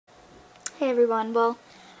Hey everyone, well,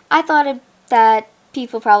 I thought that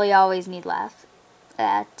people probably always need laughs.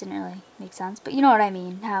 That didn't really make sense, but you know what I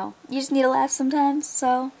mean, how you just need a laugh sometimes,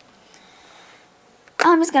 so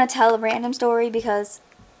I'm just gonna tell a random story because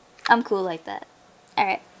I'm cool like that.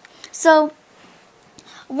 Alright, so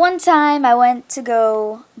one time I went to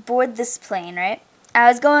go board this plane, right? I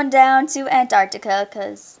was going down to Antarctica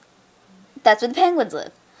because that's where the penguins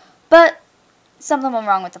live, but something went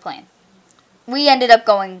wrong with the plane. We ended up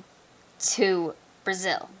going to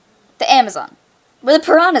Brazil, the Amazon, where the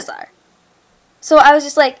piranhas are. So I was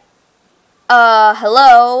just like,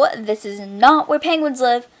 hello, this is not where penguins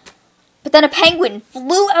live. But then a penguin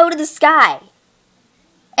flew out of the sky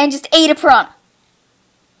and just ate a piranha.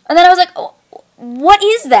 And then I was like, oh, what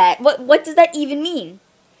is that? What does that even mean?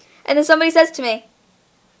 And then somebody says to me,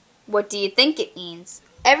 what do you think it means?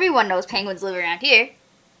 Everyone knows penguins live around here.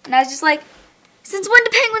 And I was just like, since when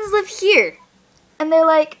do penguins live here? And they're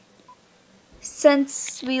like,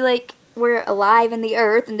 since we were alive in the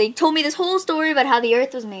earth, and they told me this whole story about how the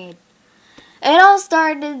earth was made. And it all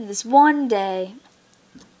started this one day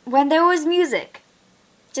when there was music.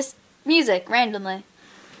 Just music, randomly.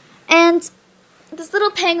 And this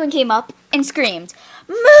little penguin came up and screamed,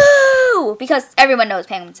 moo! Because everyone knows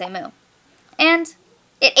penguins say moo. And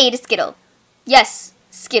it ate a Skittle. Yes,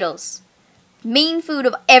 Skittles. Main food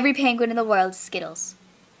of every penguin in the world is Skittles.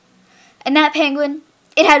 And that penguin,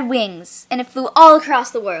 it had wings, and it flew all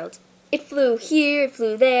across the world. It flew here, it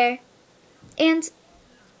flew there. And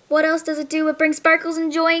what else does it do but bring sparkles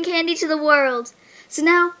and joy and candy to the world? So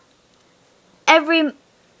now, every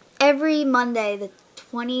Monday, the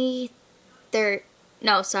 31st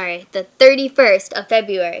of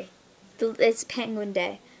February, it's Penguin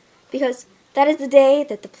Day. Because that is the day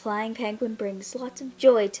that the flying penguin brings lots of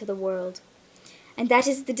joy to the world. And that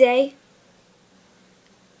is the day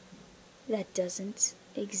that doesn't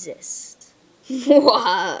exist.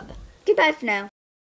 Goodbye for now.